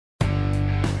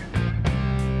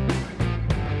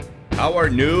How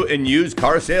are new and used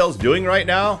car sales doing right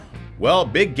now? Well,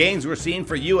 big gains were seen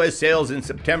for U.S. sales in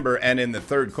September and in the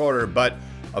third quarter, but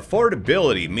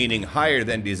affordability, meaning higher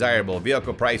than desirable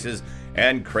vehicle prices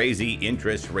and crazy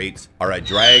interest rates, are a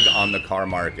drag on the car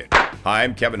market. Hi,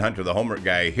 I'm Kevin Hunter, the Homework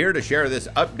Guy, here to share this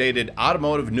updated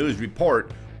automotive news report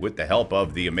with the help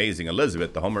of the amazing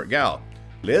Elizabeth, the Homework Gal.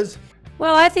 Liz?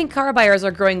 Well, I think car buyers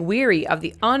are growing weary of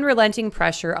the unrelenting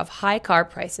pressure of high car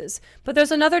prices. But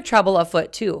there's another trouble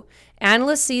afoot, too.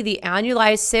 Analysts see the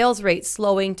annualized sales rate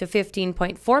slowing to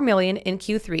 15.4 million in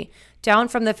Q3, down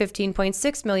from the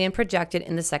 15.6 million projected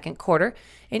in the second quarter.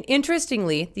 And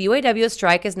interestingly, the UAW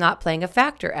strike is not playing a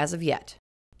factor as of yet.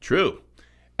 True.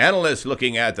 Analysts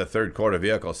looking at the third quarter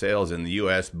vehicle sales in the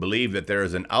U.S. believe that there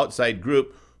is an outside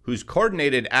group whose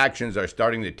coordinated actions are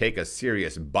starting to take a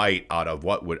serious bite out of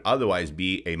what would otherwise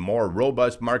be a more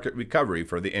robust market recovery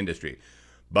for the industry.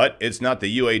 But it's not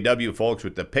the UAW folks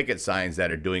with the picket signs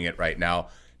that are doing it right now.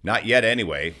 Not yet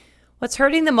anyway. What's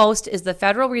hurting the most is the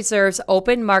Federal Reserve's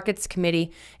Open Markets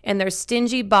Committee and their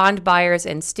stingy bond buyers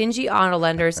and stingy auto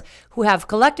lenders who have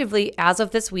collectively, as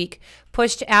of this week,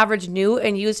 pushed average new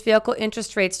and used vehicle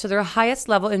interest rates to their highest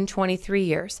level in 23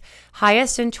 years.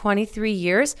 Highest in 23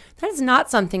 years? That is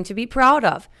not something to be proud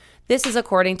of. This is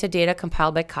according to data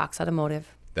compiled by Cox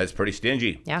Automotive. That's pretty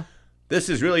stingy. Yeah. This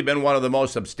has really been one of the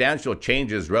most substantial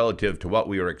changes relative to what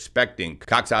we were expecting.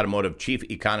 Cox Automotive Chief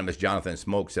Economist Jonathan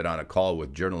Smoke said on a call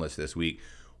with journalists this week,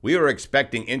 "We were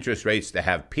expecting interest rates to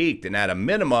have peaked and at a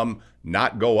minimum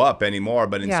not go up anymore,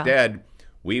 but instead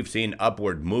we've seen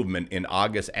upward movement in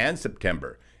August and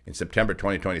September." In September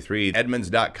 2023,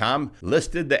 Edmunds.com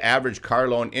listed the average car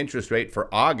loan interest rate for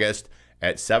August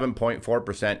at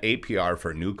 7.4% APR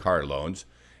for new car loans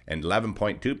and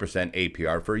 11.2%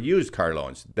 APR for used car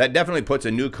loans. That definitely puts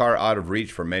a new car out of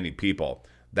reach for many people.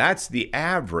 That's the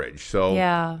average,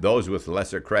 so those with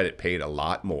lesser credit paid a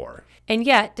lot more. And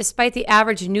yet, despite the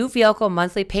average new vehicle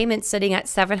monthly payment sitting at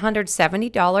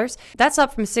 $770, that's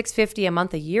up from $650 a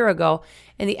month a year ago,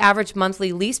 and the average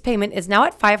monthly lease payment is now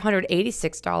at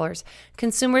 $586.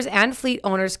 Consumers and fleet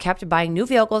owners kept buying new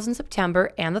vehicles in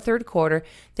September and the third quarter,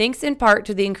 thanks in part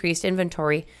to the increased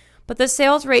inventory. But the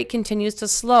sales rate continues to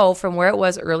slow from where it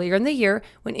was earlier in the year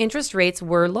when interest rates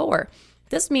were lower.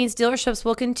 This means dealerships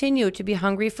will continue to be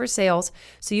hungry for sales,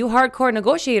 so you hardcore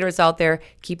negotiators out there,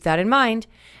 keep that in mind.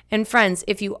 And friends,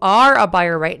 if you are a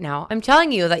buyer right now, I'm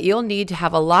telling you that you'll need to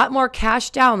have a lot more cash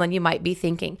down than you might be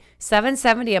thinking.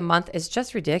 $770 a month is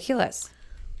just ridiculous.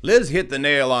 Liz hit the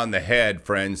nail on the head,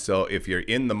 friends, so if you're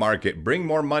in the market, bring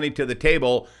more money to the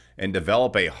table and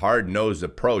develop a hard-nosed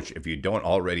approach if you don't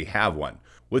already have one.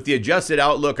 With the adjusted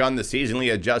outlook on the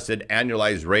seasonally adjusted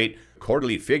annualized rate,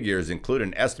 quarterly figures include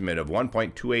an estimate of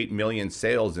 1.28 million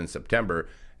sales in September.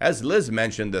 As Liz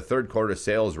mentioned, the third quarter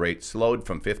sales rate slowed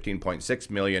from 15.6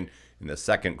 million in the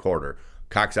second quarter.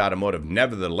 Cox Automotive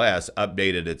nevertheless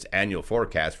updated its annual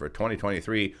forecast for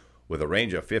 2023 with a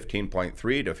range of 15.3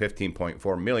 to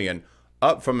 15.4 million,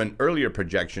 up from an earlier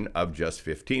projection of just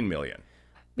 15 million.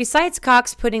 Besides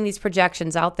Cox putting these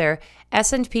projections out there,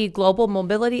 S&P Global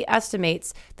Mobility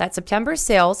estimates that September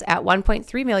sales at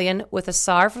 1.3 million with a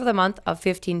SAAR for the month of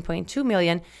 15.2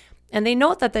 million, and they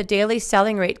note that the daily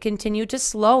selling rate continued to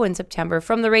slow in September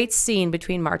from the rates seen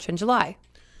between March and July.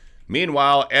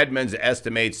 Meanwhile, Edmunds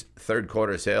estimates third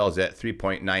quarter sales at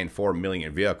 3.94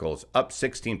 million vehicles, up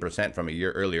 16% from a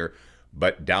year earlier,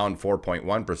 but down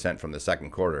 4.1% from the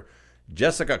second quarter.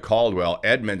 Jessica Caldwell,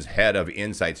 Edmunds' head of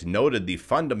insights, noted the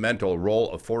fundamental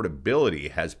role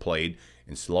affordability has played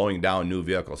in slowing down new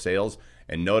vehicle sales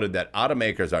and noted that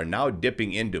automakers are now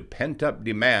dipping into pent-up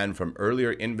demand from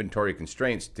earlier inventory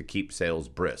constraints to keep sales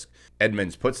brisk.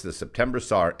 Edmunds puts the September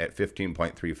SAAR at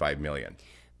 15.35 million.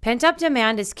 Pent-up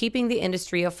demand is keeping the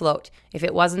industry afloat. If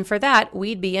it wasn't for that,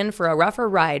 we'd be in for a rougher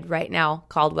ride right now,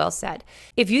 Caldwell said.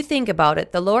 If you think about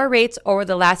it, the lower rates over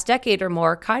the last decade or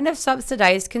more kind of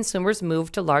subsidized consumers'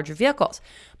 move to larger vehicles.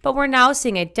 But we're now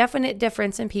seeing a definite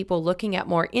difference in people looking at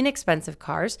more inexpensive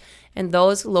cars, and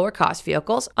those lower-cost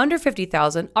vehicles under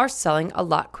 $50,000 are selling a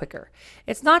lot quicker.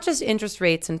 It's not just interest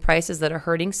rates and prices that are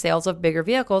hurting sales of bigger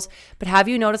vehicles, but have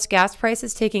you noticed gas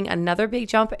prices taking another big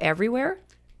jump everywhere?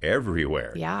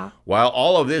 Everywhere. Yeah. While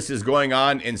all of this is going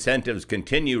on, incentives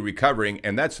continue recovering,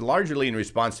 and that's largely in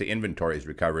response to inventories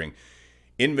recovering.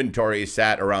 Inventory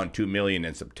sat around 2 million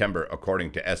in September,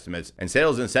 according to estimates, and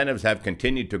sales incentives have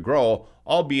continued to grow,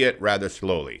 albeit rather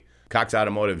slowly. Cox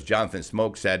Automotive's Jonathan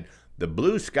Smoke said, "The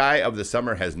blue sky of the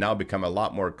summer has now become a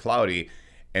lot more cloudy,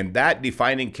 and that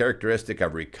defining characteristic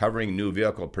of recovering new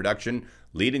vehicle production,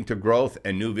 leading to growth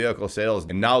and new vehicle sales,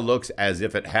 and now looks as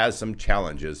if it has some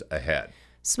challenges ahead."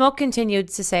 Smoke continued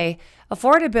to say,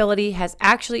 affordability has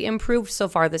actually improved so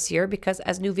far this year because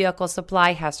as new vehicle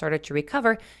supply has started to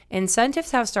recover,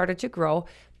 incentives have started to grow,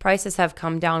 prices have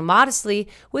come down modestly,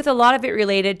 with a lot of it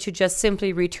related to just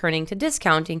simply returning to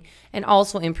discounting and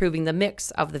also improving the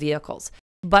mix of the vehicles.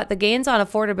 But the gains on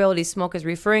affordability Smoke is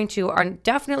referring to are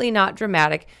definitely not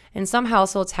dramatic, and some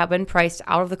households have been priced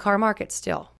out of the car market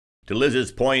still. To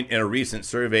Liz's point, in a recent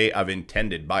survey of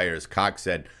intended buyers, Cox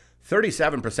said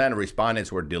 37% of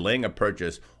respondents were delaying a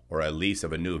purchase or a lease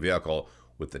of a new vehicle,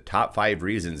 with the top 5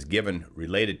 reasons given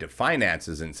related to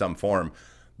finances in some form.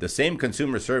 The same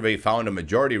consumer survey found a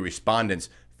majority of respondents,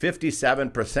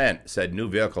 57%, said new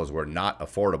vehicles were not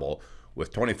affordable,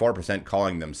 with 24%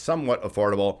 calling them somewhat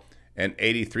affordable and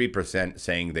 83%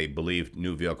 saying they believed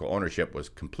new vehicle ownership was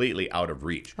completely out of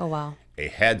reach. Oh, wow. A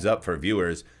heads up for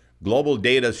viewers, Global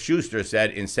Data's Schuster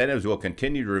said incentives will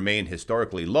continue to remain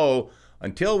historically low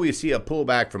until we see a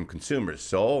pullback from consumers.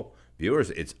 So,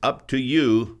 viewers, it's up to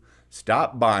you.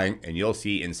 Stop buying and you'll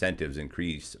see incentives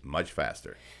increase much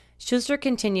faster. Schuster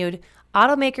continued,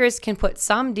 automakers can put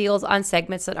some deals on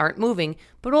segments that aren't moving,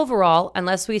 but overall,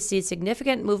 unless we see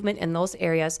significant movement in those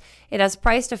areas, it has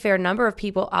priced a fair number of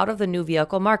people out of the new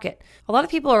vehicle market. A lot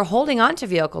of people are holding on to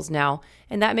vehicles now,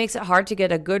 and that makes it hard to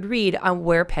get a good read on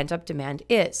where pent-up demand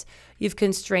is. You've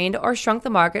constrained or shrunk the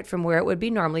market from where it would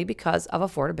be normally because of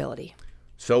affordability.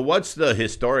 So what's the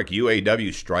historic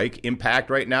UAW strike impact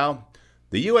right now?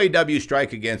 The UAW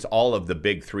strike against all of the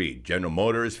big 3, General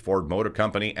Motors, Ford Motor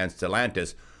Company, and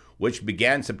Stellantis, which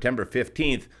began September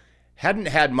 15th, hadn't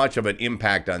had much of an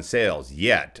impact on sales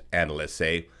yet, analysts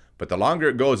say, but the longer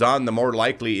it goes on, the more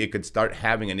likely it could start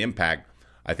having an impact.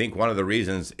 I think one of the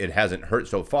reasons it hasn't hurt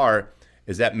so far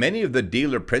is that many of the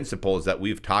dealer principals that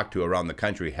we've talked to around the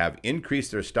country have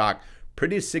increased their stock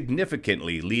pretty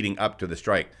significantly leading up to the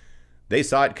strike. They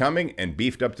saw it coming and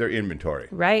beefed up their inventory.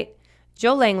 Right.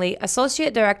 Joe Langley,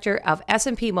 Associate Director of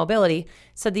S&P Mobility,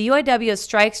 said the UAW's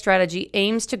strike strategy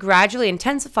aims to gradually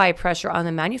intensify pressure on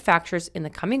the manufacturers in the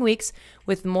coming weeks,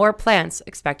 with more plants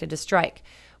expected to strike.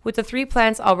 With the 3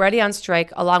 plants already on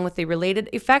strike, along with the related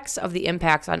effects of the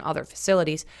impacts on other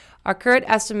facilities, our current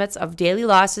estimates of daily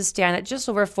losses stand at just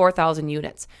over 4,000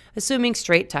 units, assuming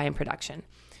straight-time production.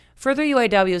 Further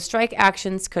UAW strike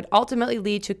actions could ultimately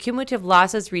lead to cumulative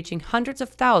losses reaching hundreds of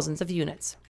thousands of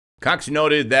units. Cox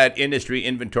noted that industry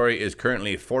inventory is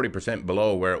currently 40%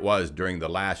 below where it was during the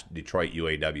last Detroit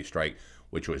UAW strike,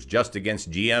 which was just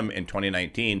against GM in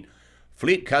 2019.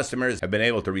 Fleet customers have been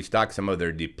able to restock some of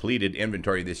their depleted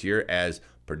inventory this year as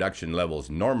production levels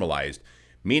normalized,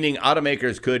 meaning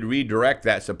automakers could redirect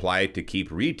that supply to keep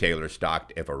retailers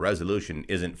stocked if a resolution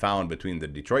isn't found between the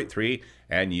Detroit 3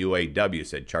 and UAW,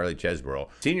 said Charlie Chesborough,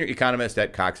 senior economist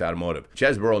at Cox Automotive.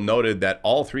 Chesborough noted that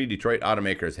all 3 Detroit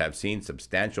automakers have seen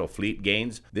substantial fleet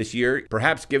gains this year,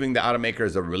 perhaps giving the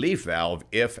automakers a relief valve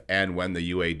if and when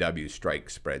the UAW strike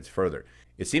spreads further.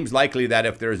 It seems likely that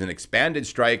if there is an expanded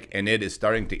strike and it is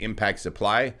starting to impact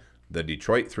supply, the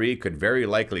Detroit 3 could very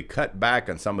likely cut back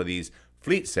on some of these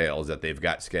fleet sales that they've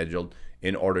got scheduled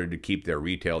in order to keep their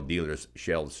retail dealers'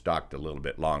 shelves stocked a little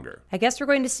bit longer. I guess we're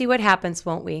going to see what happens,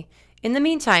 won't we? In the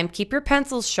meantime, keep your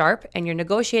pencils sharp and your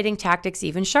negotiating tactics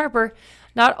even sharper.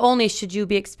 Not only should you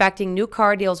be expecting new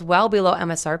car deals well below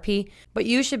MSRP, but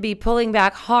you should be pulling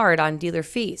back hard on dealer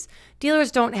fees.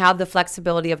 Dealers don't have the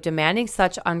flexibility of demanding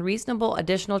such unreasonable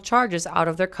additional charges out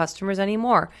of their customers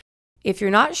anymore. If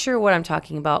you're not sure what I'm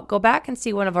talking about, go back and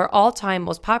see one of our all-time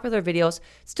most popular videos,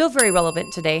 still very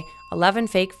relevant today, 11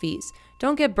 Fake Fees.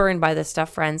 Don't get burned by this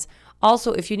stuff, friends.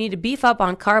 Also, if you need to beef up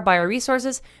on car buyer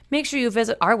resources, make sure you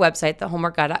visit our website,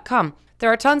 thehomeworkguy.com.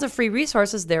 There are tons of free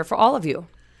resources there for all of you.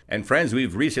 And friends,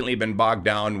 we've recently been bogged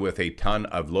down with a ton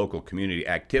of local community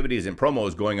activities and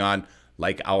promos going on,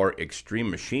 like our Extreme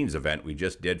Machines event we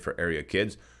just did for area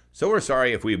kids. So we're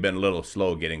sorry if we've been a little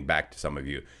slow getting back to some of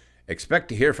you. Expect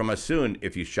to hear from us soon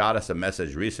if you shot us a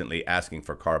message recently asking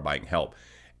for car buying help.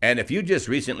 And if you just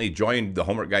recently joined the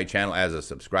Homework Guy channel as a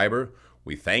subscriber,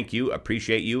 we thank you,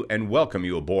 appreciate you, and welcome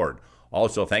you aboard.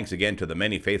 Also, thanks again to the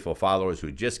many faithful followers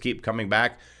who just keep coming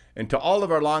back. And to all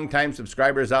of our longtime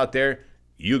subscribers out there,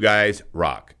 you guys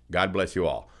rock. God bless you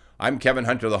all. I'm Kevin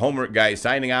Hunter, the Homework Guy,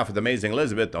 signing off with Amazing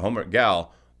Elizabeth, the Homework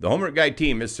Gal. The Homework Guy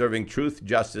team is serving truth,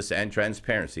 justice, and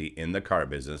transparency in the car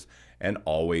business and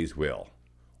always will.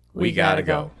 We gotta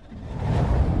go.